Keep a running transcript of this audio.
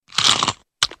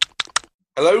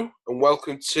Hello and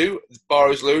welcome to The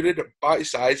Bar is Loaded,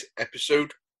 Bitesize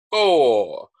episode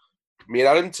 4. Me and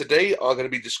Adam today are going to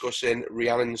be discussing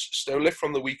Rhiannon's stone lift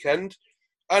from the weekend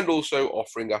and also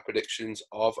offering our predictions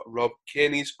of Rob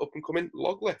Kearney's up-and-coming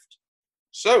log lift.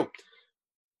 So,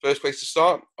 first place to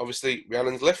start, obviously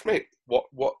Rhiannon's lift, mate.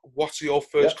 What's your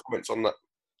first comments on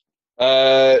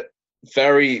that?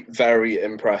 Very, very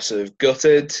impressive.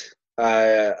 Gutted,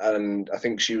 and I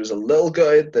think she was a little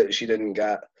gutted that she didn't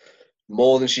get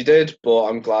more than she did, but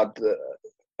I'm glad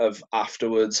of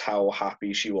afterwards how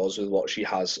happy she was with what she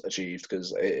has achieved,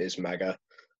 because it is mega.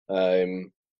 It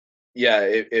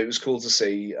was cool to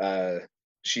see.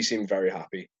 She seemed very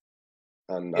happy,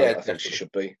 and Yeah, I think she definitely.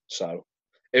 should be. So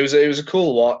it was a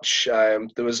cool watch. There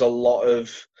was a lot of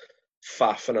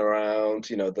faffing around.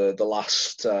 You know, the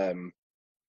last warm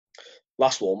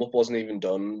up wasn't even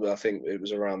done. I think it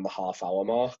was around the half-hour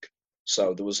mark.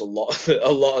 So there was a lot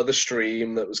of the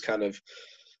stream that was kind of,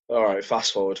 all right,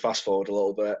 fast forward a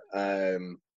little bit.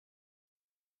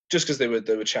 Just because they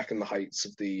were checking the heights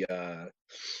of the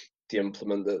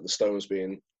implement that the stone was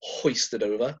being hoisted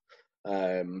over.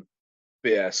 But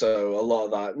yeah, so a lot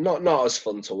of that not as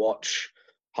fun to watch.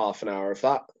 Half an hour of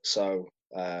that. So,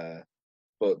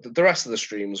 but the rest of the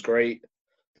stream was great.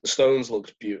 The stones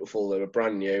looked beautiful. They were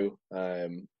brand new.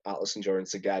 Atlas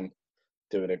Endurance again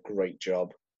doing a great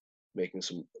job making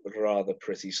some rather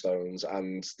pretty stones,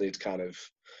 and it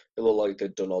looked like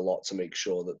they'd done a lot to make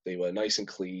sure that they were nice and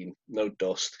clean, no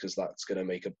dust, because that's going to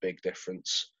make a big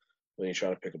difference when you're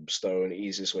trying to pick up a stone. The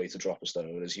easiest way to drop a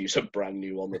stone is use a brand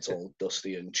new one that's all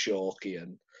dusty and chalky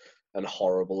and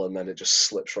horrible, and then it just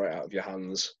slips right out of your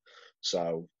hands.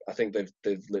 So I think they've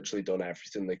literally done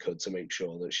everything they could to make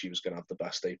sure that she was going to have the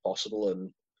best day possible,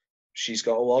 and she's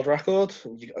got a world record.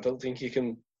 I don't think you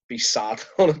can be sad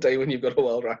on a day when you've got a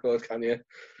world record, can you?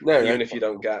 No. Even if you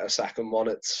don't get a second one,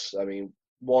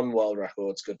 one world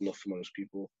record's good enough for most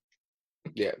people.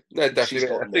 Yeah, no, She's definitely.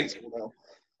 got multiple now.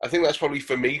 I think that's probably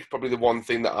for me, probably the one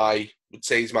thing that I would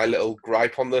say is my little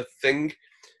gripe on the thing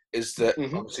is that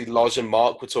Mm-hmm. obviously Loz and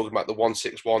Mark were talking about the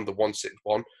 161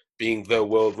 being the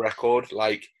world record.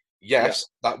 Like, Yeah, yes,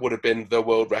 that would have been the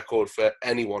world record for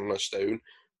anyone on a stone,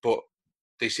 but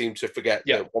they seem to forget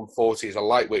yeah, that 140 is a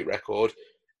lightweight record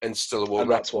and still a world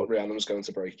and that's what record. Rhiannon was going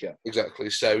to break. Yeah,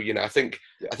 Exactly. So, I think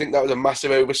yeah, that was a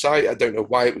massive oversight. I don't know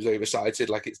why it was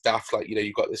oversighted. Like, it's daft. Like,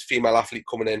 you've got this female athlete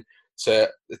coming in to,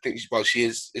 I think, well, she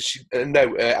is she?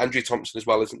 No, Andrea Thompson as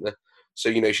well, isn't there?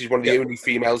 So, she's one of yeah, the only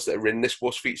females that are in this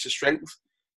WUS feats of strength,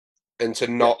 and to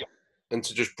yeah, not and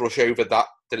to just brush over that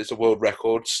it's a world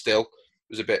record still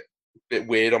was a bit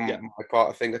weird on yeah, my part.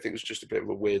 I think it was just a bit of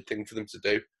a weird thing for them to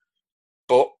do.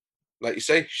 But like you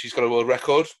say, she's got a world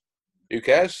record. Who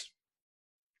cares?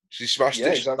 She smashed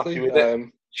yeah. it. She's happy Exactly. with it.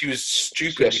 She was Yeah,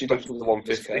 stupidly she close to the definitely doesn't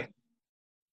 150. care.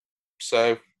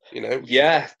 So,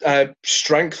 Yeah,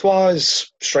 strength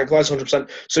wise, 100%.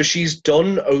 So she's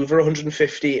done over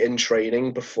 150 in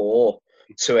training before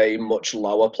to a much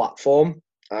lower platform.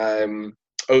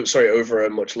 Over a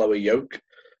much lower yoke.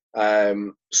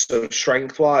 So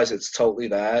strength wise, it's totally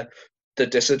there. The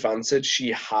disadvantage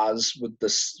she has with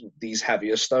these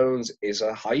heavier stones is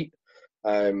her height.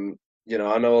 I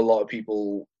know a lot of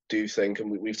people do think,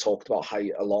 and we've talked about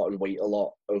height a lot and weight a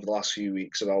lot over the last few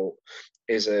weeks about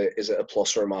is it a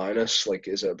plus or a minus? Like,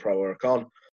 is it a pro or a con?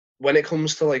 When it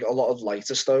comes to like a lot of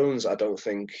lighter stones, I don't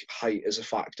think height is a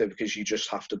factor because you just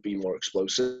have to be more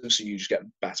explosive, so you just get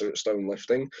better at stone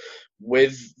lifting.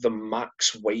 With the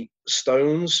max weight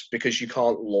stones, because you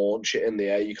can't launch it in the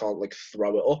air, you can't like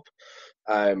throw it up.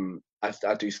 I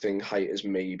do think height is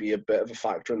maybe a bit of a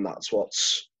factor, and that's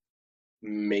what's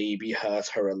maybe hurt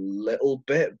her a little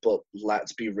bit. But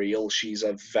let's be real, she's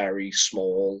a very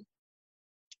small,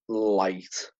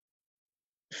 light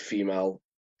female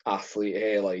athlete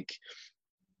here,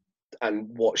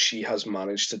 and what she has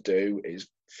managed to do is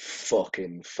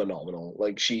fucking phenomenal.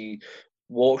 Like, she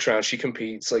walks around, she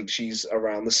competes, like, she's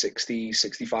around the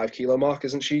 60-65 kilo mark,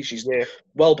 isn't she? She's yeah,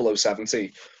 well below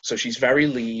 70, so she's very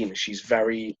lean, she's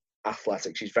very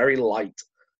athletic, she's very light,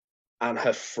 and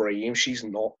her frame, she's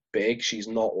not big, she's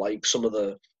not like some of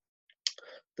the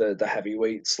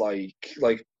heavyweights like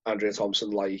Andrea Thompson,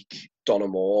 like Donna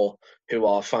Moore, who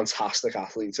are fantastic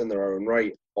athletes in their own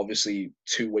right, obviously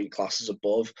 2 weight classes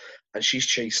above, and she's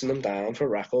chasing them down for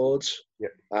records. yeah,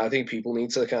 I think people need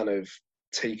to kind of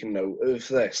take note of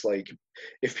this. Like,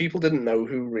 if people didn't know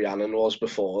who Rhiannon was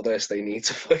before this, they need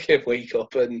to fucking wake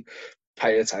up and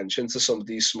pay attention to some of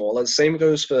these smaller. The same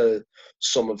goes for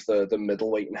some of the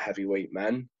middleweight and heavyweight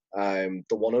men.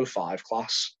 The 105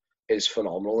 class is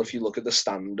phenomenal. If you look at the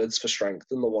standards for strength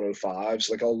in the 105s,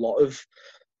 like a lot of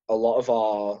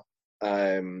our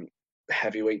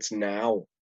heavyweights now,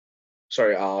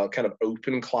 sorry, our kind of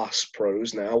open class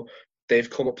pros now, they've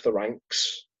come up the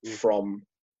ranks from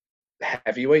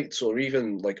heavyweights or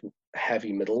even like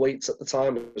heavy middleweights at the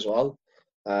time as well.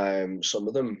 Some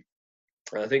of them.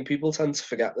 And I think people tend to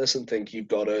forget this and think you've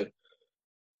got to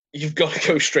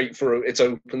go straight for it's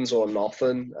opens or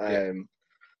nothing.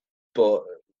 But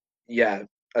yeah,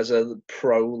 as a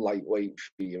pro lightweight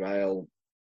female,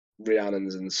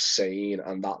 Rhiannon's insane,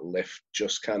 and that lift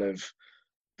just kind of,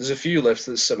 there's a few lifts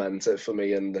that cement it for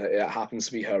me, and it happens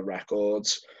to be her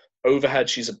records. Overhead,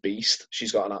 she's a beast.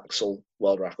 She's got an axle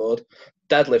world record.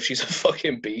 Deadlift, she's a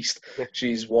fucking beast.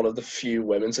 She's one of the few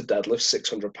women to deadlift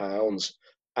 600 pounds,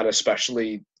 and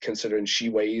especially considering she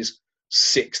weighs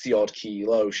 60 odd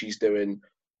kilos, she's doing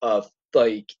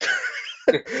like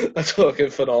that's fucking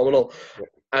phenomenal.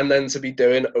 And then to be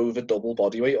doing over double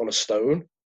body weight on a stone,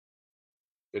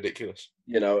 ridiculous.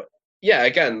 Yeah,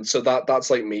 again, so that's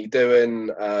like me doing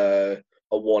a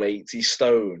 180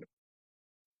 stone.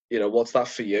 What's that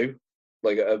for you?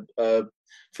 Like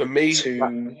for me,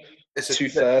 it's a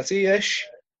 230-ish.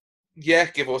 Yeah,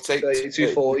 give or take.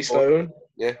 240 stone.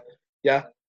 Yeah.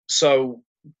 So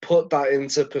put that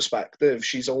into perspective.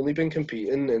 She's only been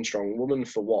competing in strongwoman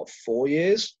for what, 4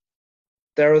 years?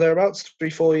 There or thereabouts,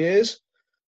 3-4 years,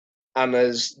 and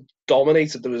has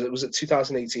dominated. It was at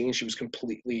 2018. She was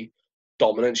completely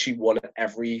dominant. She won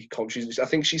every comp. I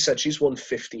think she said she's won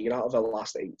 15 out of her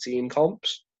last 18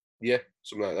 comps. Yeah,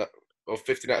 something like that. Or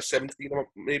 15 out of 17,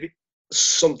 maybe.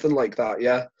 Something like that,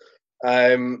 yeah.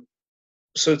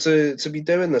 So to be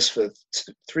doing this for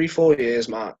 3-4 years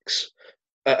max,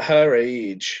 at her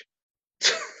age,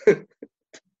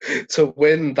 to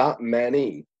win that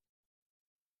many,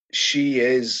 she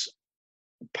is,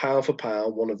 pound for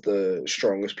pound, one of the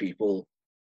strongest people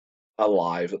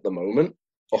alive at the moment.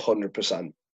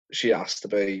 100%. She has to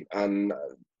be. And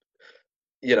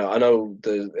I know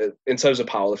in terms of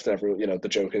powerlifting, everyone, the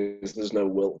joke is there's no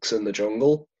Wilks in the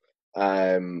jungle,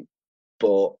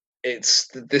 but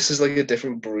this is like a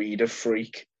different breed of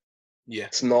freak. Yeah,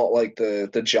 it's not like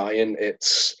the giant.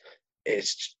 It's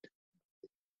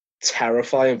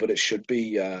terrifying, but it should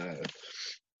be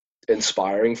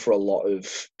inspiring for a lot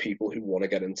of people who want to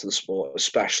get into the sport,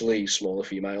 especially smaller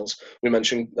females. We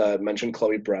mentioned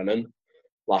Chloe Brennan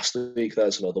last week.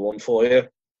 There's another one for you.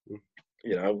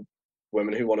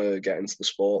 Women who want to get into the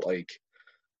sport, like,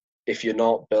 if you're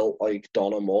not built like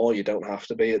Donna Moore, you don't have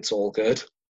to be. It's all good.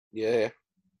 Yeah,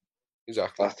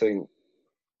 exactly. I think,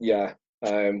 yeah.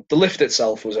 The lift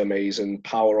itself was amazing.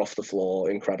 Power off the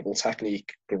floor, incredible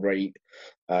technique, great.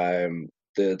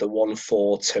 The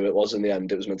 142 it was in the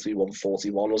end. It was meant to be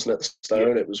 141, wasn't it? The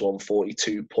stone. Yeah. It was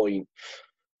 142 point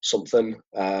something.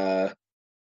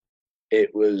 It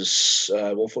was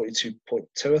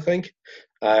 142.2, I think.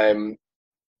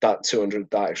 That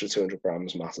extra 200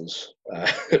 grams matters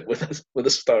with a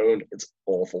stone. It's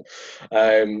awful.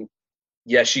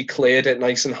 Yeah, she cleared it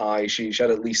nice and high. She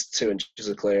had at least 2 inches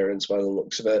of clearance by the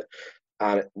looks of it,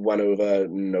 and it went over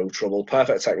no trouble.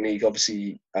 Perfect technique.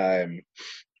 Obviously,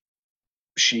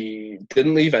 she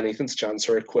didn't leave anything to chance.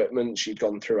 Her equipment, she'd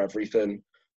gone through everything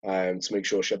to make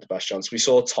sure she had the best chance. We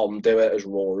saw Tom do it as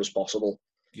raw as possible.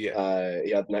 Yeah.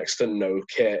 He had next to no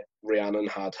kit. Rhiannon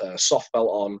had her soft belt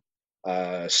on,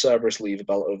 Cerberus lever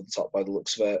belt over the top by the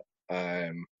looks of it.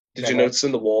 Did you notice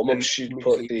in the warm-up she'd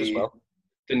put the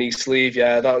knee sleeve?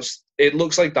 Yeah, it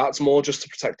looks like that's more just to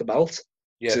protect the belt.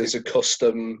 Yeah, so it's a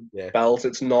custom belt.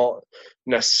 It's not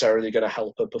necessarily going to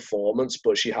help her performance,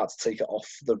 but she had to take it off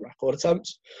the record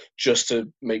attempt just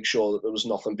to make sure that there was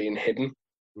nothing being hidden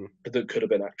that could have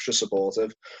been extra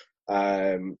supportive.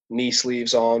 Knee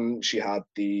sleeves on. She had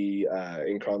the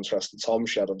in contrast to Tom,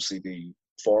 she had obviously the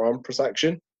forearm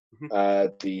protection.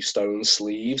 The stone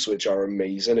sleeves, which are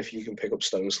amazing. If you can pick up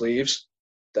stone sleeves,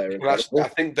 they're incredible. I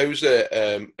think those are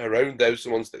her own. Those are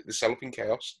the ones that they sell up in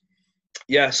Chaos.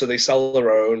 Yeah, so they sell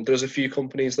their own. There's a few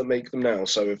companies that make them now.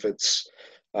 So if it's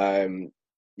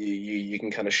you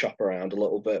can kind of shop around a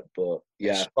little bit, but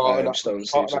yeah, stone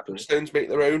sleeves are cool. Stones make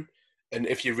their own, and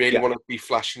if you really want to be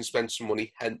flashy and spend some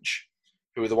money, Hench,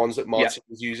 who are the ones that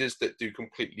Martinez uses that do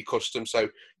completely custom, so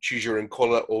choose your own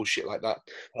colour or shit like that.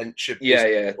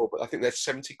 Hench, but I think they're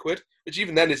 70 quid, which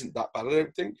even then isn't that bad, I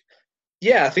don't think.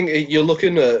 Yeah, I think you're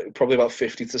looking at probably about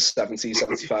 50 to 70,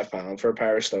 75 pounds for a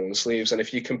pair of stone sleeves. And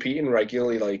if you're competing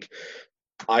regularly, like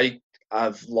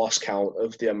I've lost count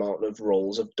of the amount of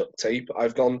rolls of duct tape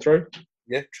I've gone through.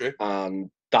 Yeah, true.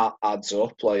 And that adds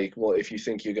up. Like, well, if you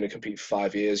think you're going to compete for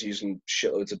 5 years using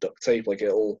shitloads of duct tape, like,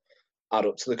 it'll add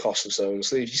up to the cost of stone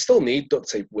sleeves. You still need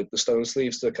duct tape with the stone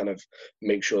sleeves to kind of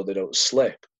make sure they don't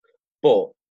slip. But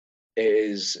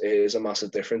it is a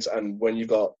massive difference. And when you've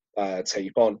got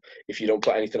tape on, if you don't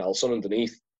put anything else on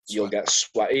underneath, you'll get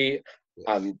sweaty.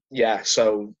 Yeah. And yeah,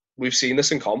 so we've seen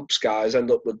this in comps. Guys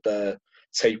end up with the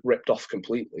tape ripped off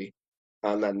completely,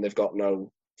 and then they've got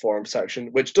no forearm protection,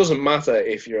 which doesn't matter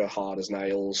if you're a hard as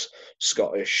nails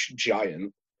Scottish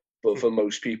giant. But for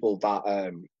most people,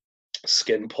 that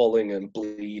skin pulling and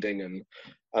bleeding, and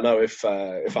I know if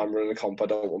I'm running a comp, I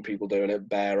don't want people doing it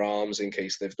bare arms in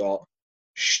case they've got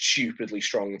stupidly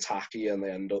strong tacky and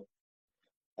they end up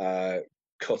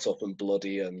cut up and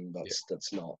bloody, and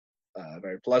that's not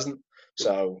very pleasant.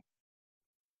 So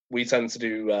we tend to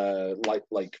do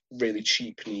like really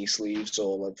cheap knee sleeves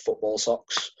or like football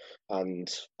socks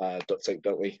and duct tape,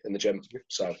 don't we, in the gym?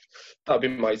 So that'd be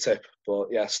my tip. But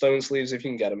yeah, stone sleeves if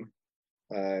you can get them.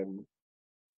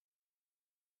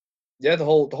 Yeah, the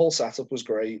whole setup was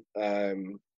great.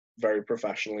 Very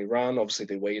professionally ran. Obviously,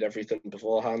 they weighed everything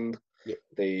beforehand. Yep.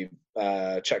 They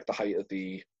checked the height of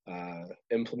the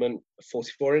implement,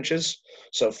 44 inches,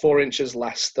 so 4 inches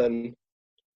less than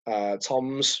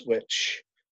Tom's. Which,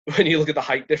 when you look at the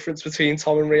height difference between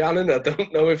Tom and Rhiannon, I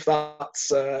don't know if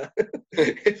that's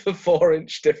if a 4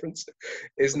 inch difference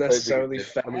is necessarily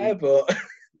fair. But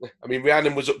I mean,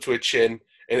 Rhiannon was up to her chin,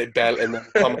 and then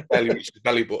Tom barely reached his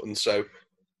belly button. So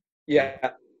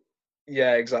yeah,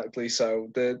 exactly. So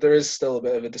there is still a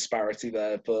bit of a disparity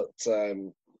there, but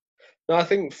no, I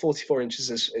think 44 inches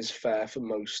is fair for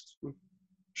most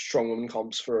strongman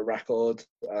comps for a record.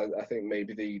 I think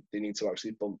maybe they need to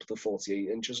actually bump the 48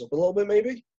 inches up a little bit,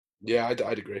 maybe. Yeah,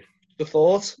 I'd agree. The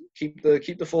thought, keep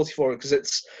the 44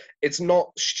 because it's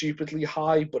not stupidly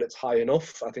high, but it's high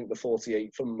enough. I think the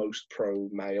 48 for most pro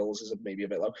males is maybe a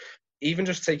bit low. Even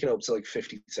just taking it up to like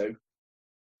 52.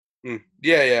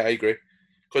 Yeah, I agree.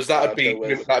 Because that'd be.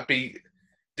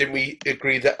 Didn't we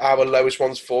agree that our lowest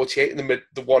one's 48 and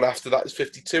the one after that is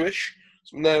 52-ish?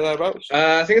 Something thereabouts?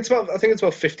 I think it's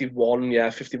about 51. Yeah,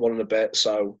 51 and a bit.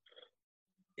 So,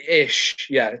 ish.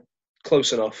 Yeah,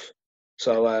 close enough.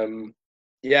 So,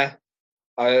 yeah,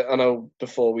 I know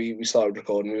before we started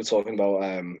recording, we were talking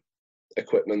about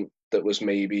equipment that was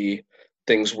maybe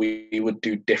things we would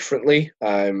do differently,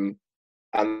 and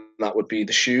that would be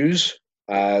the shoes.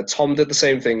 Tom did the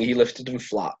same thing. He lifted in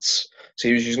flats. So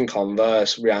he was using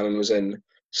Converse. Rhiannon was in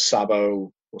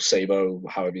Sabo or Sabo,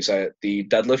 however you say it, the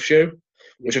deadlift shoe,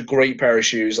 which are a great pair of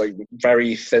shoes, like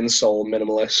very thin sole,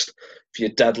 minimalist. If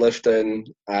you're deadlifting,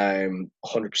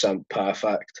 100%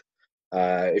 perfect.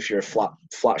 If you're a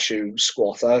flat shoe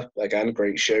squatter, again,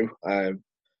 great shoe.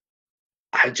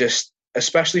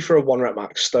 Especially for a 1 rep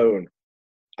max stone,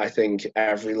 I think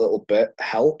every little bit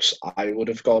helps. I would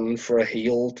have gone for a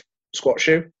heeled squat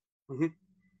shoe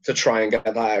to try and get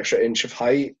that extra inch of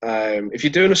height. If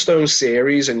you're doing a stone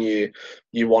series and you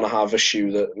want to have a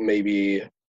shoe that maybe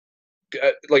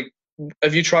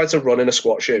have you tried to run in a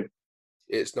squat shoe?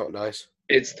 It's not nice.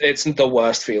 It's the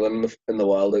worst feeling in the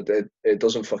world. It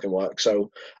doesn't fucking work. So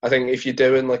I think if you're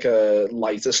doing like a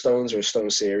lighter stones or a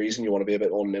stone series and you want to be a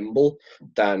bit more nimble,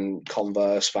 then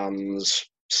Converse, Vans,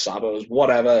 Sabos,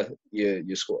 whatever your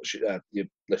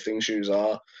lifting shoes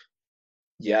are,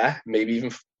 yeah, maybe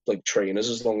even like trainers,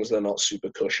 as long as they're not super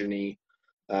cushiony.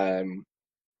 You're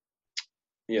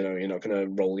not going to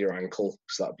roll your ankle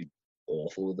because that'd be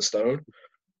awful with the stone.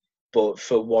 But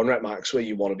for 1 rep max where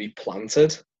you want to be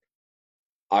planted,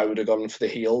 I would have gone for the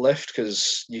heel lift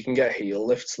because you can get heel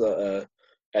lifts that are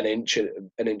an inch and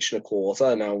a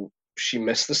quarter. Now, she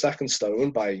missed the second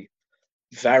stone by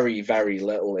very, very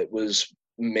little. It was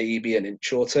maybe an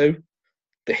inch or two.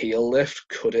 The heel lift,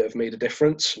 could it have made a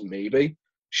difference? Maybe.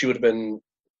 She would have been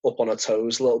up on her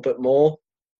toes a little bit more.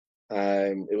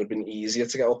 It would have been easier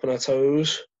to get up on her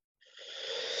toes.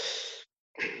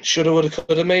 Shoulda, woulda,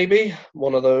 coulda, maybe.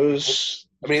 One of those.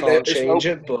 I mean, can't change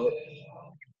it, but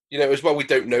as well, we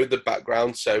don't know the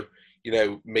background, so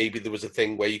maybe there was a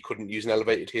thing where you couldn't use an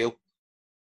elevated heel.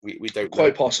 We don't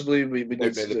quite possibly. We need know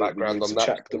the background on that.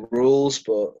 Check the rules,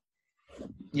 but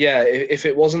yeah, if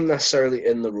it wasn't necessarily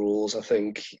in the rules, I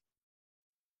think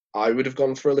I would have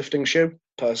gone for a lifting shoe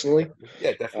personally.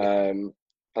 Yeah, definitely.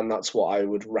 And that's what I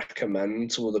would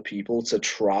recommend to other people to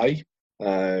try.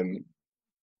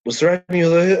 Was there any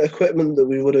other equipment that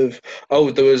we would have?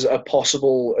 Oh, there was a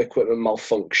possible equipment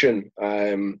malfunction.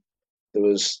 There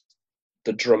was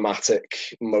the dramatic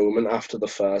moment after the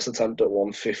first attempt at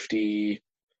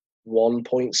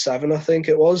 151.7, I think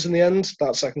it was in the end,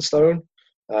 that second stone.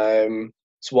 So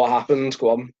what happened? Go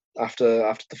on,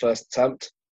 after the first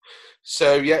attempt.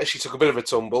 So yeah, she took a bit of a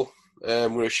tumble.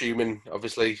 We're assuming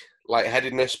obviously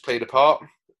lightheadedness played a part.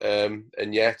 And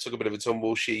yeah, took a bit of a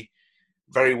tumble. She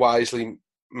very wisely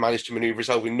managed to manoeuvre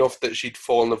herself enough that she'd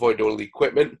fall and avoid all the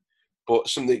equipment. But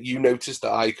something that you noticed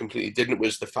that I completely didn't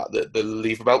was the fact that the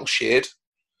lever belt sheared.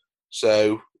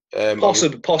 So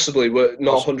Possibly, we're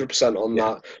not 100% on yeah.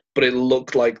 that, but it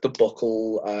looked like the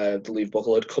buckle, the lever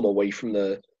buckle, had come away from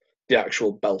the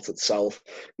actual belt itself.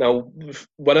 Now,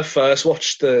 when I first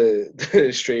watched the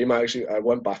stream, I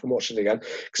went back and watched it again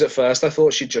because at first I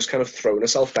thought she'd just kind of thrown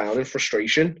herself down in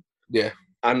frustration. Yeah.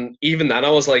 And even then, I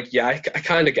was like, yeah, I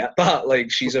kind of get that. Like,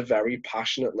 she's a very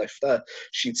passionate lifter.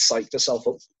 She'd psyched herself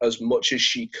up as much as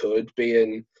she could,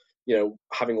 being,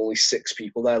 having only 6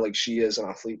 people there. Like, she is an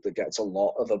athlete that gets a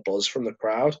lot of a buzz from the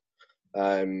crowd.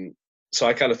 So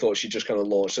I kind of thought she just kind of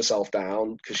launched herself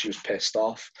down because she was pissed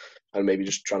off and maybe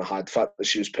just trying to hide the fact that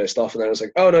she was pissed off. And then I was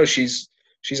like, oh no, she's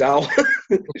out.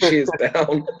 She is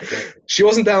down. She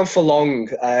wasn't down for long.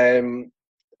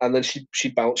 And then she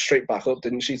bounced straight back up,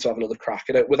 didn't she, to have another crack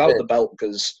at it without the belt,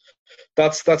 because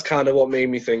that's kind of what made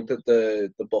me think that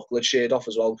the buckle had sheared off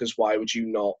as well, because why would you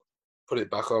not put it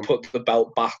back on? Put the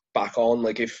belt back on?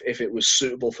 Like, if it was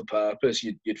suitable for purpose,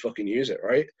 you'd fucking use it,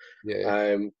 right?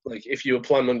 Yeah. Like, if you were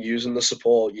planning on using the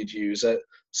support, you'd use it.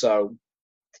 So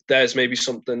there's maybe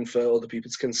something for other people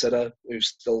to consider who've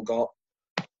still got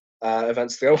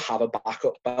events to go. Have a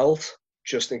backup belt,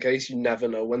 just in case. You never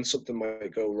know when something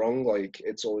might go wrong. Like,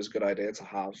 it's always a good idea to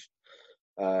have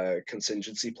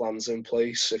contingency plans in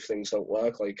place if things don't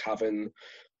work, like having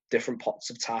different pots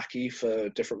of tacky for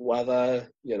different weather.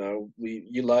 You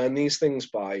learn these things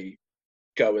by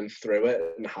going through it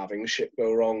and having shit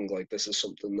go wrong. Like, this is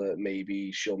something that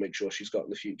maybe she'll make sure she's got in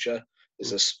the future,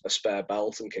 is a spare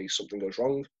belt in case something goes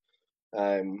wrong.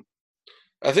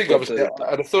 I think obviously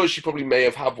I'd have thought she probably may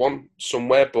have had one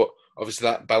somewhere, but obviously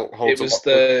that belt holds a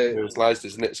lot of lies,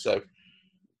 isn't it? So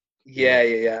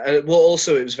yeah. And well,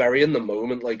 also it was very in the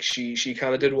moment. Like, she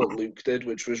kind of did what Luke did,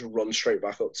 which was run straight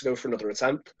back up to go for another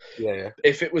attempt. Yeah.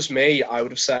 If it was me, I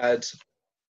would have said,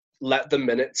 let the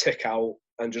minute tick out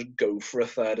and just go for a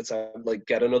third attempt. Like,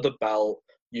 get another belt.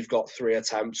 You've got 3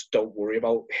 attempts. Don't worry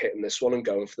about hitting this one and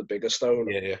going for the bigger stone.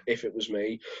 Yeah. If it was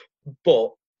me, but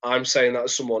I'm saying that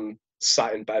as someone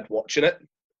sat in bed watching it.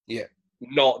 Yeah.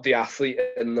 Not the athlete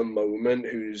in the moment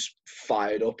who's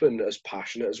fired up and as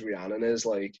passionate as Rhiannon is.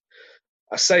 Like,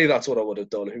 I say that's what I would have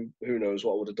done. Who knows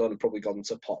what I would have done? I'd probably gone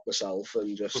to pot myself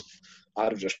and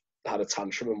I'd have just had a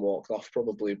tantrum and walked off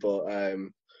probably. But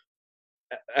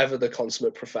ever the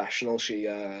consummate professional, she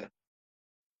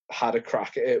had a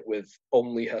crack at it with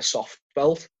only her soft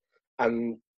belt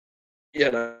and,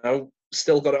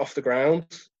 still got it off the ground.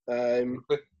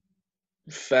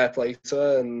 Fair play to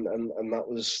her, and that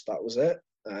was it.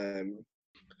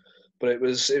 But it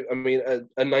was,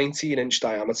 a 19-inch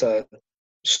diameter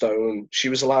stone. She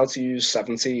was allowed to use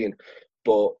 17,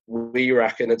 but we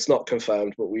reckon, it's not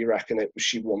confirmed, but we reckon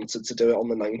she wanted to do it on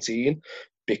the 19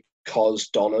 because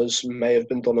Donna's may have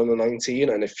been done on the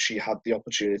 19, and if she had the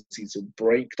opportunity to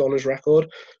break Donna's record,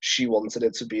 she wanted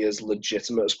it to be as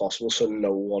legitimate as possible, so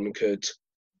no one could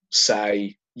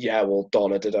say, yeah, well,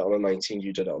 Donna did it on a 19,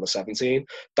 you did it on a 17.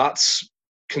 That's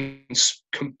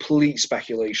complete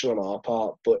speculation on our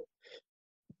part, but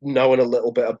knowing a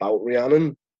little bit about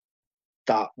Rhiannon,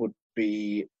 that would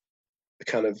be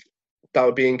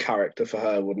in character for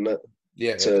her, wouldn't it?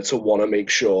 Yeah. To want to make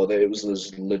sure that it was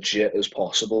as legit as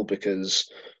possible, because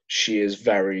she is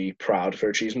very proud of her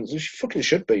achievements. She fucking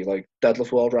should be. Like,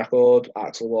 deadlift world record,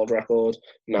 axle world record,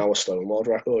 now a stone world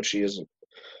record. She is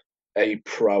a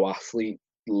pro athlete,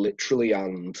 literally,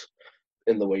 and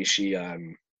in the way she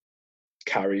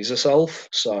carries herself.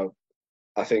 So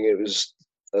I think it was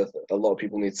a lot of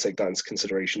people need to take that into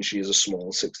consideration. She is a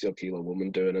small 60-odd kilo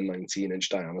woman doing a 19-inch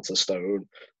diameter stone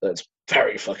that's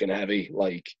very fucking heavy.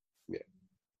 Like,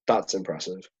 that's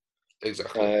impressive.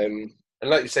 Exactly. And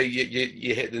like you say,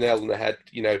 you hit the nail on the head.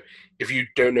 If you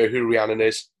don't know who Rhiannon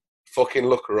is, fucking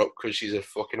look her up, because she's a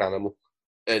fucking animal.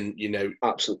 And,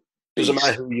 absolutely. Doesn't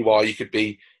matter who you are. You could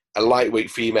be a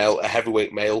lightweight female, a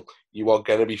heavyweight male. You are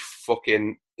going to be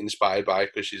fucking inspired by her,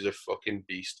 because she's a fucking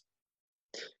beast.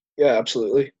 Yeah,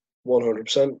 absolutely.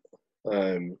 100%.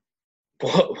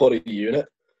 What a unit.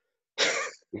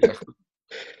 Exactly.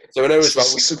 So I know as well.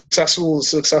 Successful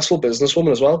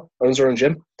businesswoman as well. Owns her own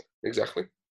gym. Exactly.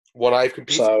 One I've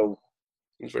competed. So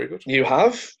it's very good. You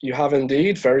have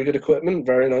indeed. Very good equipment.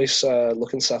 Very nice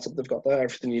looking setup they've got there.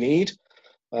 Everything you need.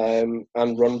 And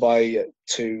run by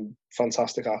 2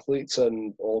 fantastic athletes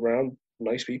and all around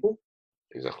nice people.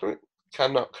 Exactly.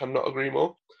 Cannot agree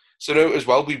more. So now as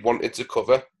well, we wanted to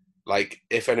cover, like,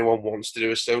 if anyone wants to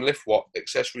do a stone lift, what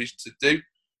accessories to do.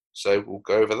 So we'll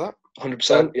go over that.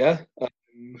 100%, yeah.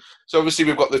 So obviously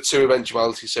we've got the 2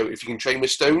 eventualities. So if you can train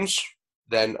with stones,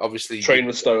 then obviously Train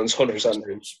with stones,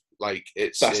 100%. like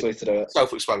it's Best way to do it.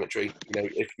 self-explanatory. You know,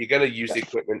 if you're gonna use the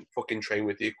equipment, fucking train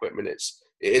with the equipment. It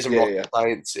isn't Yeah, rocket yeah.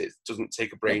 science. It doesn't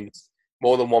take a No. brain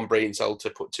more than one brain cell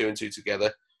to put two and two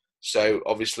together. So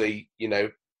obviously, you know,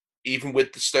 even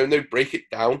with the stone though, break it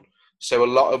down. So a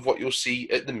lot of what you'll see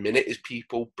at the minute is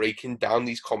people breaking down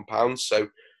these compounds. So,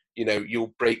 you know,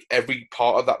 you'll break every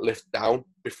part of that lift down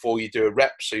before you do a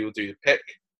rep. So you'll do the pick,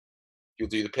 you'll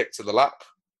do the pick to the lap,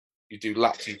 you do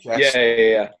lap to your chest,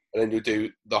 Yeah. and then you'll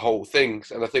do the whole thing.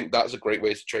 And I think that's a great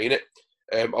way to train it.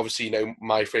 Obviously, you know,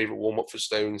 my favourite warm-up for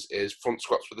stones is front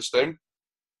squats with a stone.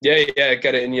 Yeah,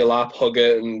 get it in your lap, hug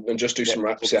it, and just do some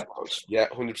reps, yeah. Yeah,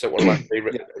 100% one of my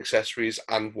favourite Yeah. accessories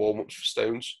and warm-ups for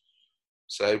stones.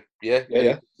 So, yeah,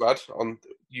 Yeah. bad on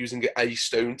using a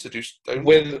stone to do stones?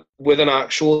 With an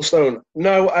actual stone?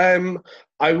 No,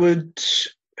 I would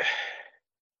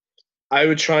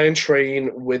try and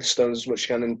train with stones as much as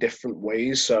you can in different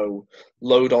ways. So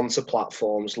load onto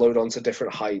platforms, load onto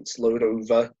different heights, load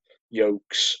over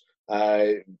yokes.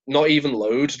 Not even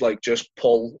load, like just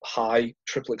pull high,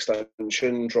 triple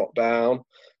extension, drop down.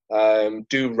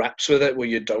 Do reps with it where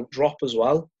you don't drop as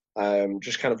well.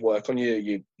 Just kind of work on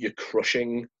your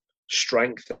crushing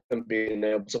strength and being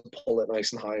able to pull it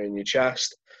nice and high in your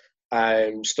chest.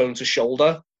 Stone to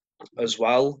shoulder as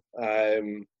well.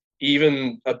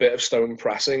 Even a bit of stone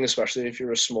pressing, especially if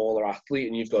you're a smaller athlete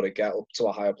and you've got to get up to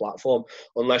a higher platform,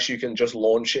 unless you can just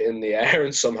launch it in the air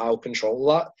and somehow control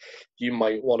that, you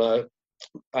might want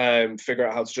to figure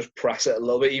out how to just press it a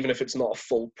little bit, even if it's not a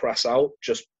full press out,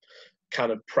 just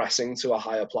kind of pressing to a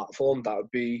higher platform. That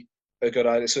would be a good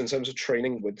idea. So in terms of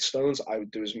training with stones, I would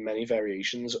do as many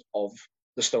variations of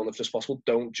the stone lift as possible.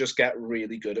 Don't just get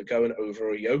really good at going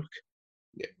over a yoke,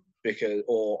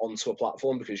 or onto a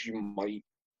platform, because you might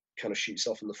kind of shoot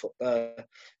yourself in the foot there.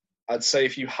 I'd say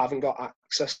if you haven't got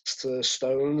access to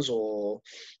stones, or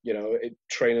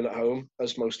training at home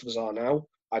as most of us are now,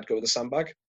 I'd go with a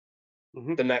sandbag.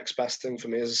 Mm-hmm. The next best thing for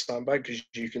me is a sandbag, because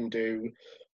you can do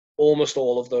almost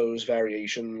all of those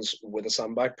variations with a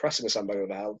sandbag. Pressing a sandbag over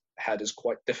the head is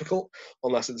quite difficult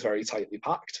unless it's very tightly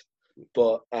packed,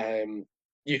 but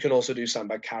you can also do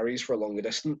sandbag carries for a longer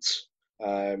distance,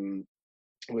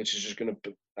 which is just going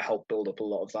to help build up a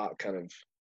lot of that kind of,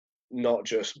 not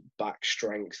just back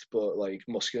strength, but like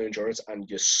muscular endurance and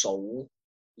your soul,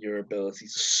 your ability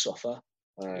to suffer.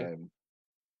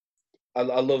 I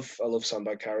love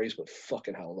sandbag carries, but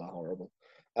fucking hell, they're horrible.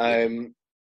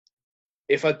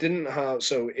 If I didn't have,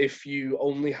 so if you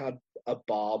only had a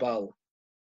barbell,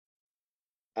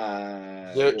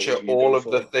 Nurture all of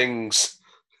the things.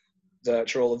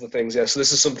 Nurture all of the things, yeah. So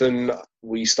this is something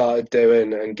we started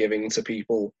doing and giving to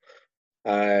people,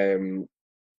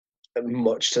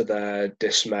 much to their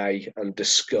dismay and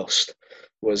disgust,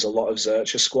 was a lot of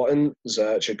Zercher squatting,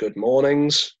 Zercher good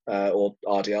mornings, or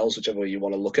RDLs, whichever way you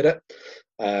want to look at it.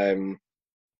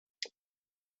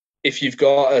 If you've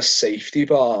got a safety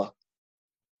bar,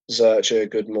 Zercher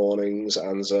good mornings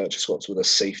and Zercher squats with a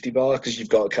safety bar, because you've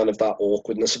got kind of that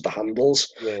awkwardness of the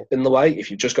handles in the way. If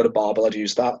you've just got a barbell, I'd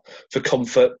use that. For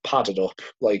comfort, pad it up.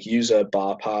 Like, use a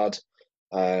bar pad,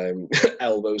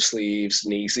 elbow sleeves,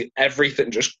 knee sleeves,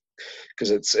 everything, just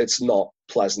because it's not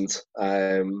pleasant.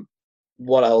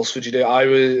 What else would you do?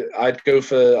 I'd go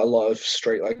for a lot of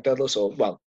straight leg deadlifts,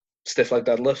 or stiff leg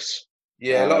deadlifts.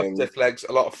 Yeah, a lot of stiff legs,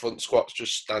 a lot of front squats,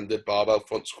 just standard barbell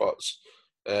front squats,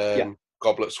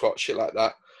 goblet squats, shit like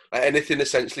that. Like anything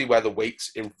essentially where the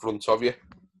weight's in front of you.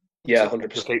 Yeah, to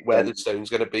 100%. where the stone's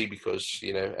going to be, because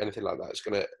anything like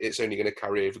that it's only going to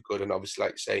carry over good. And obviously,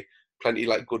 like say, plenty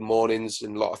like good mornings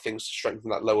and a lot of things to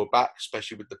strengthen that lower back,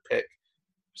 especially with the pick.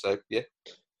 So yeah,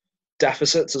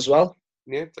 deficits as well.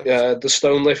 Yeah, the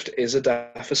stone lift is a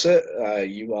deficit.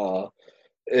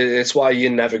 It's why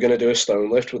you're never going to do a stone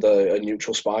lift with a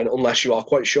neutral spine unless you are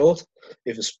quite short.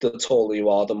 If it's the taller you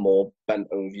are, the more bent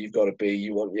over you've got to be.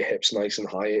 You want your hips nice and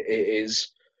high. It is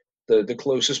the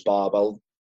closest barbell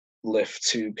lift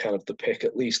to kind of the pick,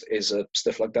 at least, is a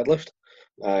stiff leg deadlift.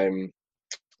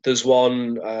 There's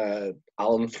one,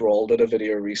 Alan Thrall did a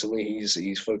video recently.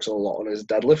 He's focusing a lot on his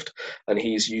deadlift, and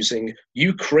he's using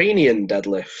Ukrainian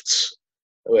deadlifts,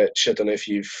 which I don't know if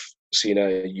you've seen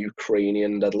a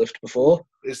Ukrainian deadlift before.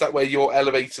 Is that where you're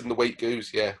elevating the weight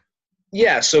goes? Yeah.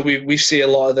 Yeah, so we see a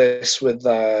lot of this with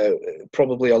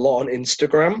probably a lot on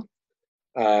Instagram,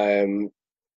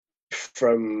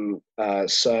 from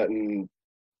certain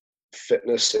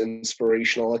fitness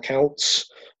inspirational accounts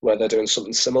where they're doing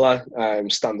something similar,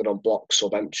 standing on blocks or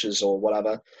benches or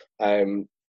whatever.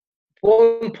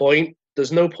 One point,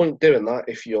 there's no point doing that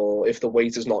if the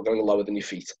weight is not going lower than your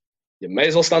feet. you may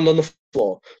as well stand on the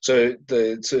floor. So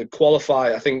to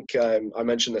qualify, I think I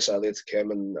mentioned this earlier to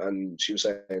Kim, and she was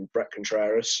saying Brett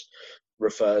Contreras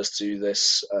refers to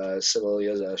this similarly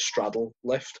as a straddle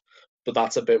lift, but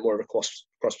that's a bit more of a cross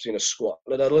between a squat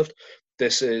and a deadlift.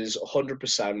 This is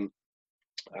 100%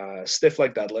 stiff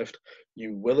leg deadlift.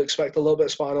 You will expect a little bit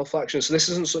of spinal flexion. So this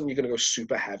isn't something you're going to go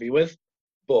super heavy with,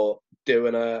 but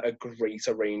doing a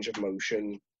greater range of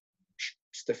motion,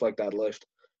 stiff leg deadlift,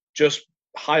 just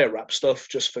higher rep stuff,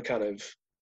 just for kind of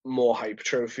more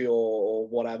hypertrophy or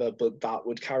whatever. But that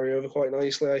would carry over quite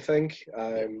nicely, I think.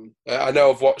 I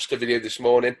know I've watched a video this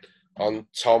morning on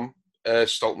Tom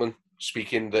Stoltman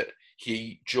speaking that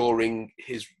he, during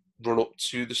his run up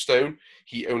to the stone,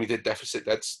 he only did deficit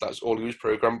deads. That's all he was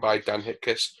programmed by Dan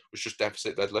Hipkiss, was just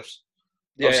deficit deadlifts.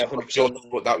 Yeah,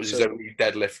 100%. But that was his only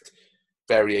deadlift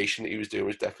variation that he was doing,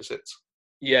 was deficits.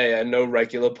 Yeah, no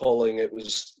regular pulling. It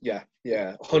was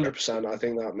 100%. I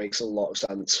think that makes a lot of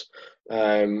sense.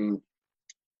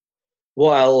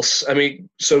 What else? I mean,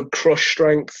 so crush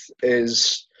strength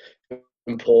is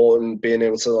important. Being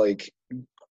able to like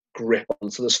grip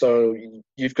onto the stone.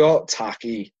 You've got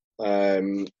tacky,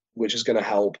 which is going to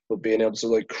help, but being able to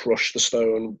like crush the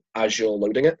stone as you're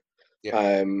loading it,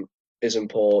 is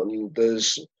important.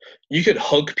 You could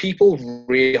hug people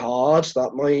really hard.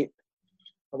 That might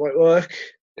work.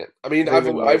 Yeah, I mean,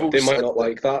 they might not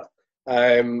like that.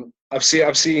 I've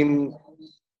seen.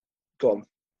 Go on.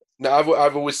 No,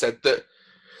 I've always said that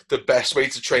the best way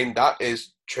to train that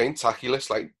is train tachyless.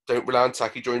 Like, don't rely on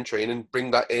tacky during training.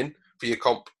 Bring that in for your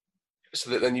comp, so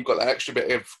that then you've got that extra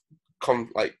bit of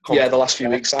the last few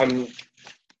weeks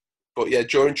But yeah,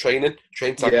 during training,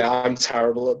 train tacky. Yeah, I'm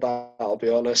terrible at that. I'll be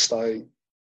honest.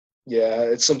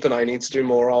 It's something I need to do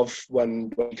more of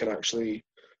when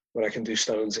I can do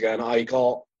stones again.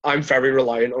 I'm very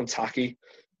reliant on tacky.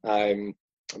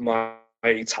 My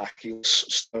tacky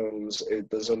stones,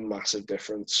 there's a massive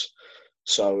difference.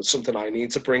 So it's something I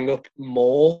need to bring up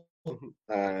more.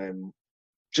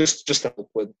 Just to help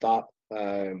with that.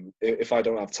 If I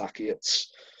don't have tacky,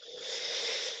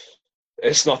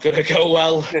 it's not going to go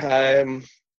well.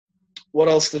 What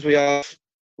else did we have?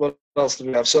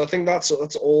 So I think that's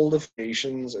all the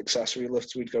variations, accessory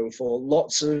lifts we'd go for.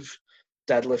 Lots of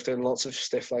deadlifting, lots of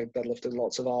stiff leg deadlifting,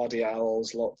 lots of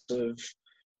RDLs, lots of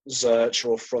Zerch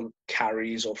or front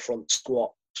carries or front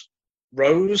squat.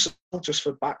 Rows just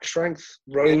for back strength.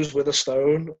 Rows with a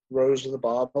stone, rows with a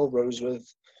barbell, rows with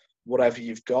whatever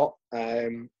you've got.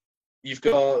 So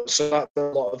that's a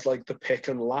lot of like the pick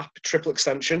and lap triple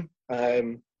extension.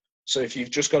 So if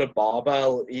you've just got a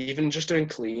barbell, even just doing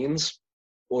cleans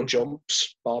or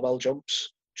jumps, barbell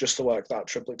jumps, just to work that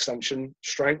triple extension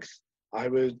strength, I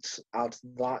would add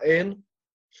that in.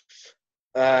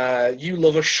 You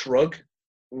love a shrug,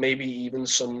 maybe even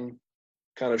some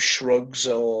kind of shrugs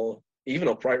or even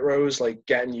upright rows, like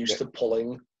getting used to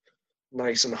pulling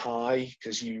nice and high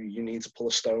because you need to pull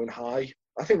a stone high.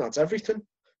 I think that's everything.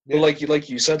 Yeah. But like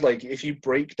you said, like if you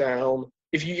break down,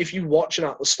 if you watch an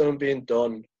Atlas stone being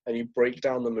done and you break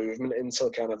down the movement into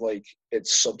kind of like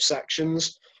its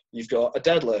subsections, you've got a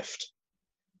deadlift,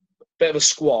 a bit of a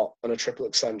squat, and a triple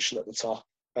extension at the top,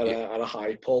 and a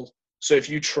high pull. So if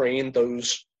you train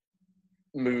those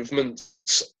movements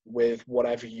with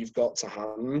whatever you've got to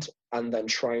hand, and then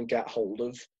try and get hold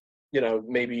of,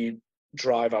 maybe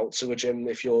drive out to a gym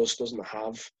if yours doesn't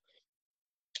have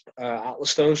Atlas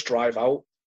stones, drive out.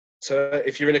 So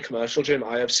if you're in a commercial gym,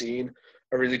 I have seen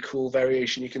a really cool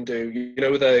variation you can do.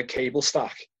 With a cable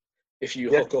stack, if you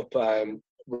hook up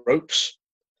ropes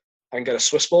and get a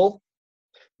Swiss ball,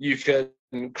 you can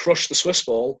crush the Swiss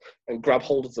ball and grab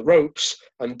hold of the ropes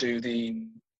and do the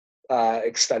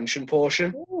extension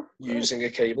portion using a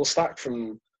cable stack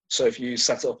so if you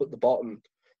set it up at the bottom.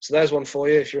 So there's one for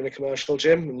you. If you're in a commercial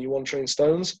gym and you want to train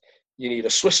stones, you need a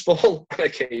Swiss ball and a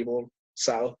cable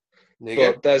setup.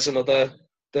 But there's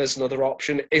another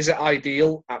option. Is it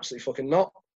ideal? Absolutely fucking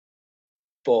not.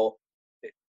 But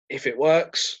if it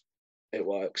works, it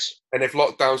works. And if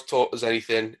lockdown's taught us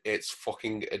anything, it's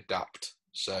fucking adapt.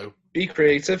 So be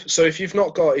creative. So if you've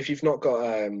not got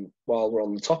while we're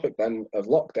on the topic then of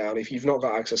lockdown, if you've not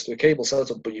got access to a cable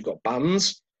setup but you've got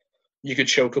bands, you could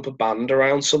choke up a band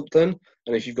around something.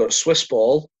 And if you've got a Swiss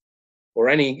ball or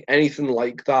anything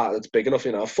like that that's big enough,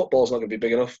 football's not going to be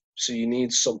big enough, so you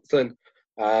need something.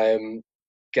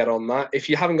 Get on that. If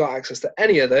you haven't got access to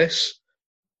any of this,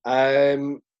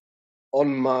 on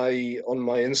my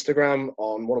Instagram,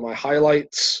 on one of my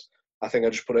highlights, I think I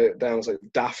just put it down as like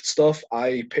daft stuff.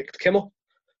 I picked Kimmel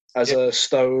as a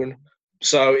stone.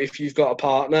 So if you've got a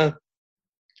partner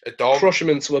A dog. crush him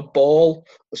into a ball.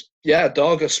 Yeah, a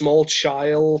dog, a small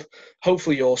child.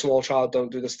 Hopefully your small child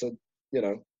don't do this to,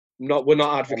 we're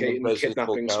not advocating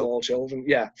kidnapping small children.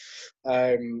 Yeah.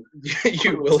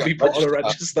 You will be put on a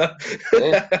register.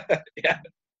 Yeah.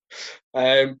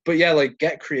 Yeah. But yeah, like,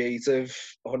 get creative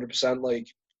 100%. Like,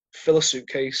 fill a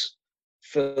suitcase,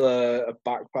 fill a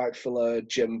backpack, fill a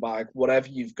gym bag, whatever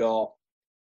you've got,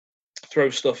 throw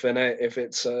stuff in it. If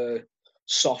it's a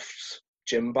soft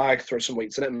gym bag, throw some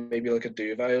weights in it, maybe like a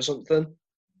duvet or something.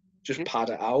 Just pad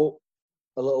it out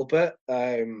a little bit.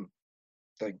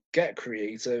 Like, get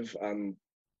creative, and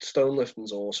stone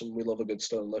lifting's awesome. We love a good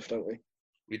stone lift, don't we?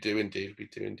 We do indeed. We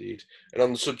do indeed. And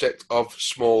on the subject of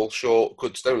small, short,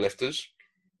 good stone lifters,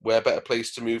 where better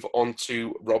place to move on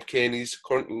to Rob Kearney's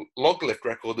current log lift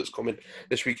record that's coming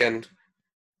this weekend?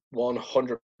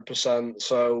 100%.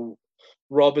 So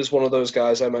Rob is one of those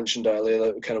guys I mentioned earlier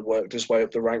that kind of worked his way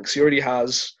up the ranks. He already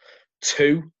has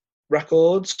 2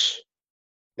 records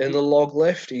in the log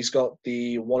lift. He's got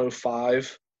the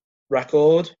 105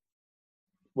 record,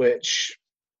 which,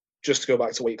 just to go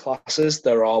back to weight classes,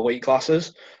 there are weight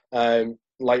classes,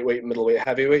 lightweight, middleweight,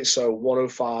 heavyweight. So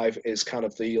 105 is kind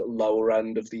of the lower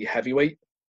end of the heavyweight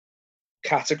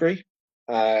category.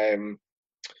 Or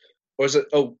is it,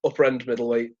 upper end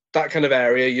middleweight? That kind of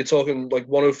area. You're talking like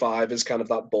 105 is kind of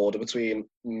that border between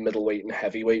middleweight and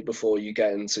heavyweight before you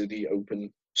get into the open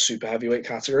super heavyweight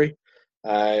category.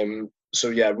 So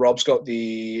yeah, Rob's got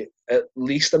the at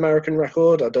least American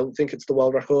record. I don't think it's the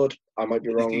world record. I might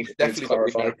be wrong. He's definitely got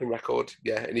the American record.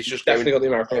 Yeah, and he's just definitely got the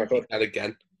American record. And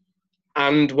again.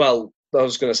 And well, I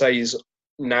was going to say he's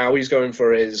going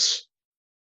for his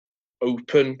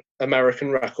open American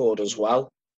record as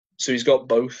well. So he's got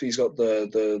both. He's got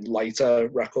the lighter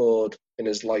record in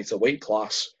his lighter weight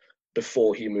class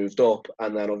before he moved up,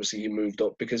 and then obviously he moved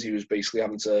up because he was basically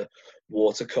having to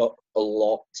water cut a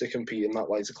lot to compete in that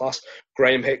lighter class.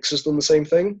 Graham Hicks has done the same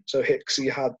thing. So Hicks, he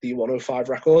had the 105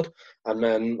 record, and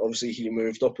then obviously he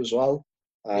moved up as well.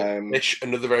 Mish,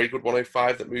 another very good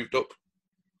 105 that moved up.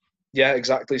 Yeah,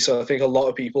 exactly. So I think a lot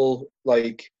of people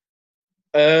like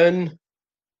earn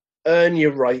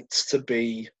your rights to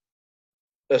be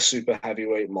a super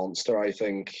heavyweight monster. I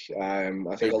think. I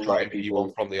think a lot of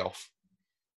people from the off.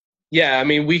 Yeah, I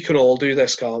mean, we can all do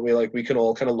this, can't we? Like, we can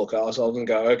all kind of look at ourselves and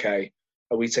go, okay,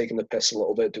 are we taking the piss a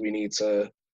little bit? Do we need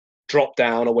to drop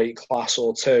down a weight class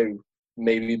or 2,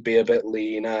 maybe be a bit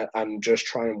leaner, and just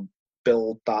try and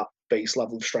build that base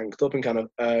level of strength up and kind of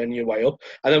earn your way up?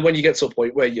 And then when you get to a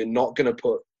point where you're not going to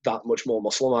put that much more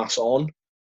muscle mass on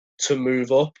to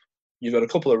move up, you've got a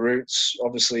couple of routes.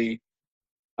 Obviously,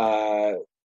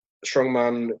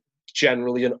 strongman,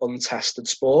 generally an untested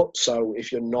sport. So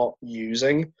if you're not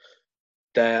using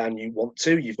there and you want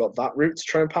to, you've got that route to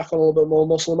try and pack on a little bit more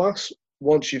muscle mass.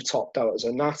 Once you've topped out as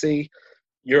a natty,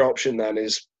 your option then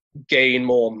is gain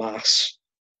more mass,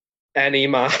 any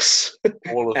mass,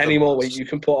 any more weight you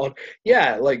can put on.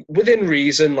 Yeah, like within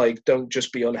reason, like don't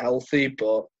just be unhealthy,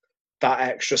 but that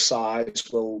extra size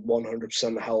will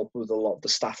 100% help with a lot of the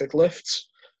static lifts.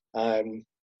 Well,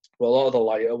 a lot of the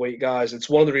lighter weight guys, it's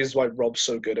one of the reasons why Rob's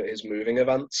so good at his moving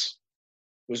events,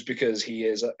 was because he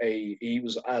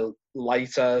was a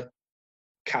lighter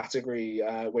category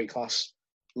weight class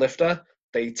lifter.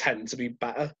 They tend to be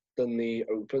better than the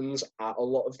opens at a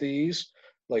lot of these.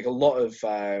 Like a lot of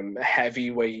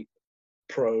heavyweight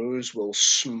pros will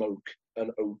smoke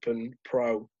an open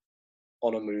pro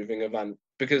on a moving event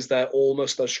because they're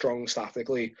almost as strong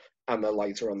statically and they're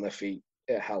lighter on their feet.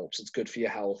 It helps. It's good for your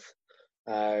health.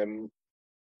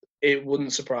 It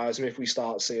wouldn't surprise me if we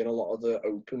start seeing a lot of the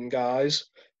open guys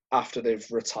after they've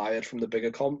retired from the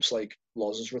bigger comps, like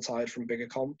Loz has retired from bigger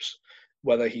comps,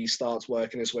 whether he starts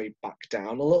working his way back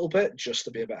down a little bit just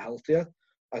to be a bit healthier.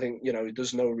 I think,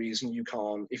 there's no reason you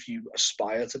can't, if you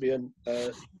aspire to be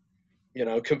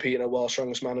competing at World's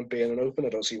Strongest Man and being an open, I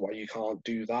don't see why you can't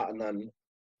do that. And then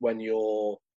when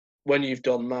you've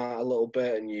done that a little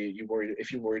bit and you're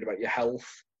worried about your health,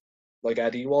 like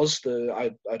Eddie was,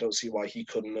 I don't see why he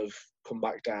couldn't have come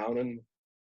back down and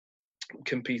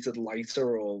competed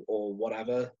lighter or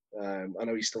whatever. I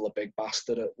know he's still a big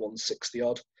bastard at 160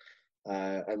 odd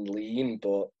and lean,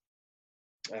 but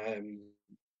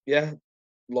yeah,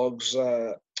 Rob's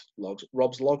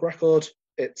log record.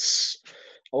 It's,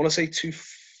 I want to say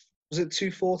was it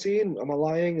 214? Am I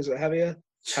lying? Is it heavier?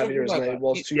 Heavier, isn't it? It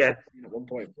was 214 at one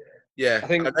point. Yeah, I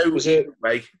think I know. Was it?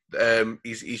 Way,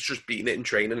 he's just beating it in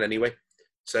training anyway.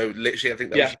 So literally, I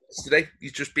think that was yesterday.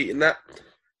 He's just beating that.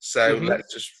 So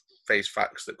let's just face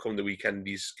facts that come the weekend,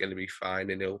 he's going to be fine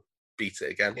and he'll beat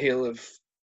it again. He'll have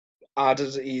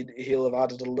added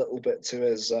a little bit to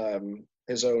his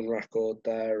his own record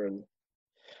there, and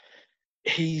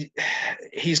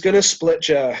he's going to split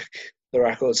jerk the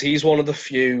records. He's one of the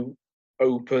few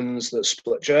opens that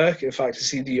split jerk. In fact,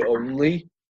 is he the only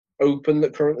open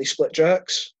that currently split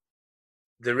jerks?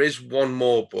 There is one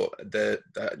more, but the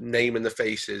name and the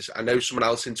faces. I know someone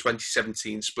else in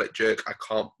 2017 split jerk. I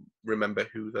can't remember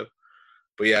who though.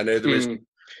 But yeah, I know there is.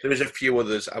 There is a few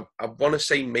others. I want to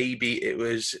say maybe it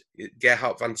was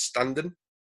Gerhard van Standen,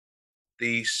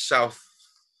 the South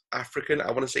African.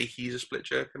 I want to say he's a split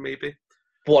jerker, maybe.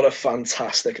 What a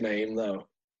fantastic name, though.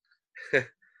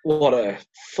 What a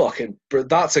fucking...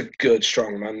 That's a good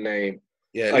strongman name.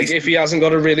 Yeah, like, if he hasn't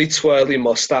got a really twirly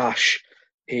mustache,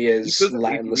 he is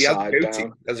letting the side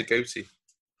down. Has a goatee.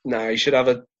 No, he should have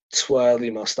a twirly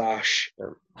mustache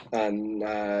and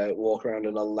walk around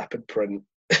in a leopard print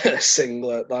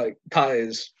singlet. Like, that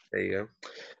is... There you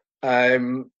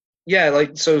go. Yeah,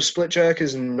 like, so split jerk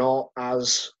is not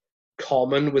as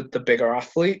common with the bigger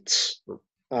athletes.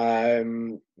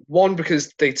 One,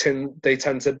 because they tend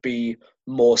to be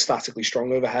more statically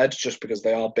strong overhead, just because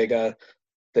they are bigger,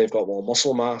 they've got more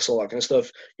muscle mass, all that kind of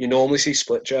stuff. You normally see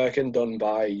split jerking done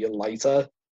by your lighter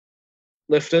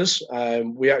lifters.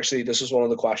 This was one of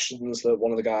the questions that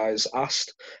one of the guys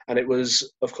asked, and it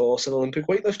was, of course, an Olympic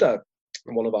weightlifter.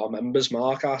 And one of our members,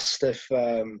 Mark, asked if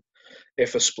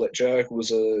a split jerk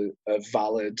was a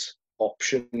valid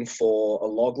option for a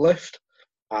log lift,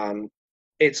 and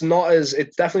it's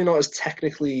definitely not as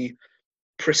technically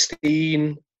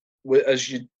pristine as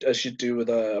you do with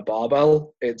a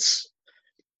barbell. It's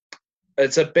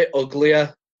a bit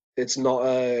uglier. It's not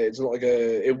like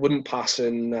it wouldn't pass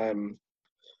in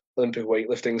Olympic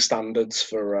weightlifting standards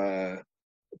for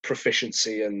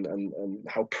proficiency and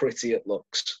how pretty it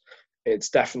looks. It's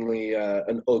definitely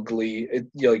an ugly.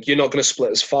 You're not going to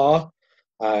split as far.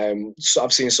 So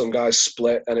I've seen some guys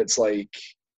split and it's like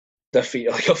their feet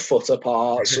are like a foot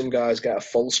apart. Some guys get a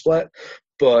full split,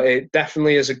 but it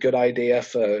definitely is a good idea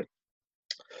for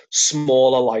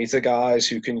smaller, lighter guys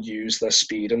who can use their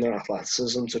speed and their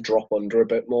athleticism to drop under a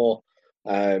bit more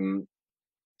than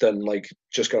like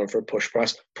just going for a push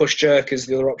press. Push jerk is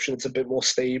the other option. It's a bit more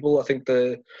stable. I think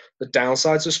the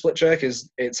downsides of split jerk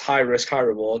is it's high risk, high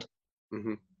reward.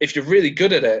 Mm-hmm. If you're really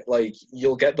good at it, like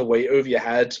you'll get the weight over your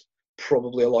head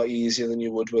probably a lot easier than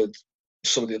you would with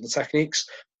some of the other techniques.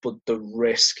 But the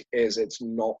risk is it's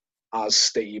not as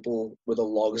stable with a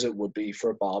log as it would be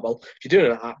for a barbell. If you're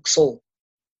doing an axle,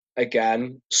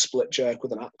 again, split jerk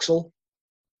with an axle,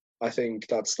 I think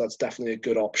that's definitely a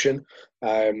good option.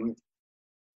 And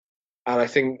I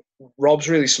think Rob's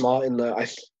really smart in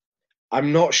that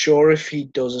I'm not sure if he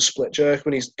does a split jerk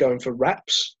when he's going for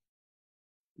reps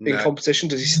in competition.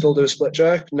 Does he still do a split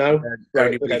jerk? No?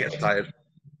 Right, when he gets tired.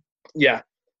 Yeah.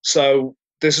 So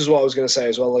this is what I was going to say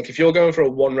as well. Like, if you're going for a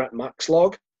 1 rep max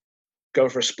log, going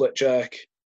for a split jerk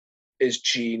is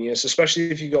genius,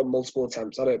 especially if you've got multiple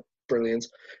attempts at it. Brilliant.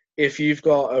 If you've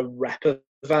got a rep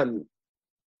event,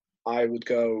 I would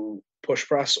go push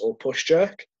press or push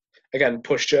jerk. Again,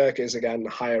 push jerk is,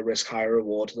 higher risk, higher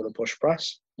reward than a push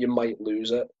press. You might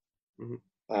lose it.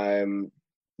 Mm-hmm.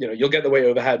 You'll get the weight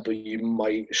overhead, but you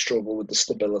might struggle with the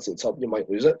stability at the top. You might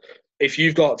lose it. If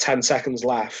you've got 10 seconds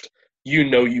left, you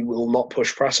will not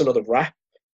push press another rep,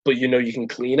 but you can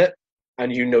clean it,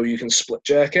 and you can split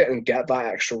jerk it and get that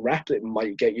extra rep. It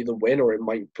might get you the win, or it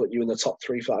might put you in the top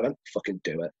 3 for that event. Fucking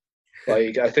do it.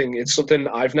 Like, I think it's something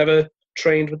I've never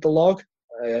trained with the log,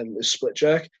 the split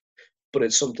jerk, but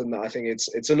it's something that I think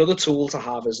it's another tool to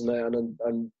have, isn't it?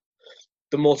 And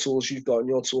the more tools you've got in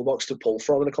your toolbox to pull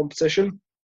from in a competition,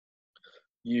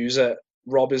 use it.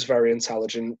 Rob is very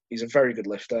intelligent. He's a very good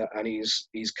lifter, and he's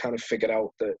kind of figured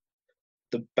out that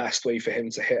the best way for him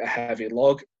to hit a heavy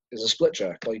log is a split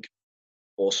jerk. Like,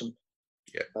 awesome.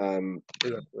 Yeah.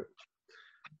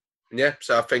 Yeah.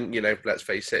 So I think, let's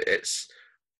face it, it's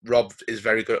Rob is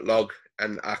very good at log,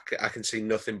 and I can see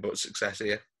nothing but success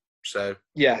here. So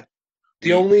yeah,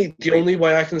 the only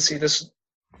way I can see this,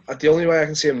 the only way I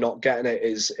can see him not getting it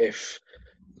is if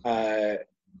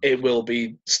it will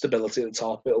be stability at the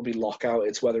top. It'll be lockout.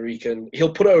 It's whether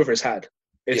he'll put it over his head.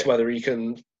 It's whether he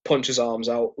can punch his arms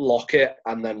out, lock it,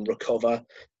 and then recover.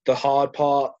 The hard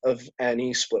part of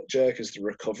any split jerk is the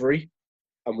recovery.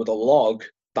 And with a log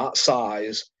that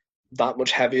size, that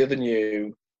much heavier than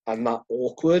you, and that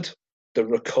awkward, the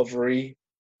recovery,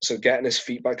 so getting his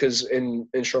feet back, because in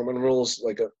strongman rules,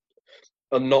 like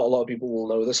and not a lot of people will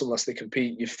know this unless they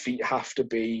compete, your feet have to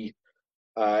be,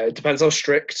 it depends how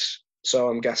strict. So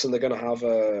I'm guessing they're going to have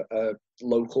a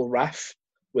local ref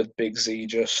with Big Z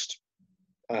just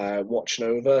watching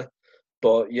over.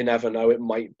 But you never know, it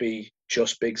might be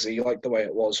just Big Z, like the way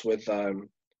it was with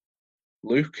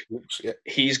Luke, Yeah.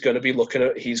 he's going to be looking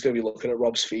at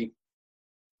Rob's feet,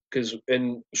 because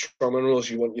in strongman rules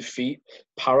you want your feet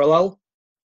parallel.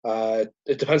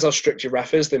 It depends how strict your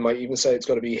ref is. They might even say it's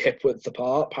got to be hip width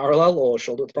apart parallel or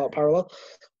shoulder width apart parallel.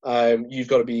 You've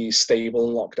got to be stable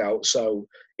and locked out. So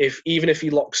even if he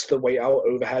locks the weight out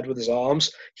overhead with his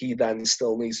arms, he then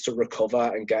still needs to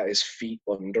recover and get his feet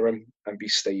under him and be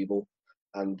stable.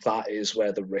 And that is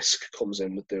where the risk comes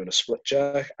in with doing a split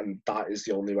jerk. And that is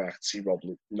the only way I can see Rob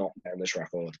not getting this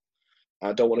record.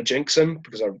 I don't want to jinx him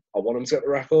because I want him to get the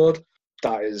record.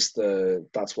 That's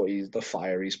the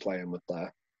fire he's playing with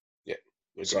there. Yeah.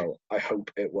 So I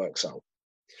hope it works out.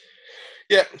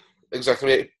 Yeah,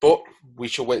 exactly. But we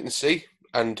shall wait and see.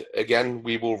 And again,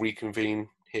 we will reconvene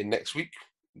here next week,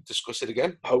 discuss it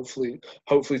again. Hopefully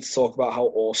to talk about how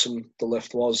awesome the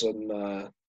lift was,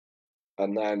 and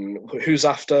then who's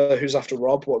after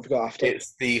Rob? What have we got after?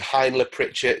 It's the Heinle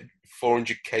Pritchett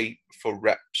 400k for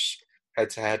reps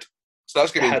head to head. So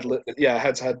that's going to be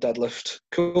head to head deadlift.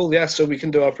 Cool. Yeah, so we can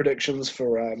do our predictions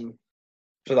for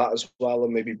that as well,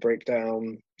 and maybe break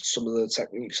down some of the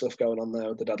technique stuff going on there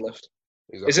with the deadlift.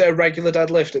 Exactly. Is it a regular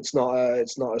deadlift? It's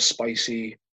not a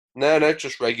spicy. No,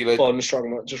 just regular. Fun,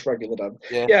 strong, just regular dead.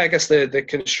 Yeah, I guess they're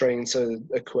constrained to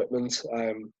equipment.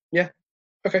 Yeah.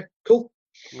 Okay. Cool.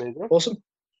 Awesome.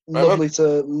 Right,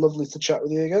 lovely to chat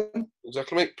with you again.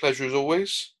 Exactly, mate. Pleasure as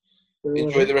always.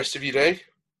 Enjoy the rest of your day.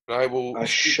 I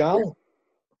shall.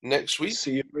 Next week.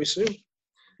 See you very soon.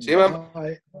 See you, man.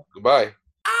 Bye. Goodbye.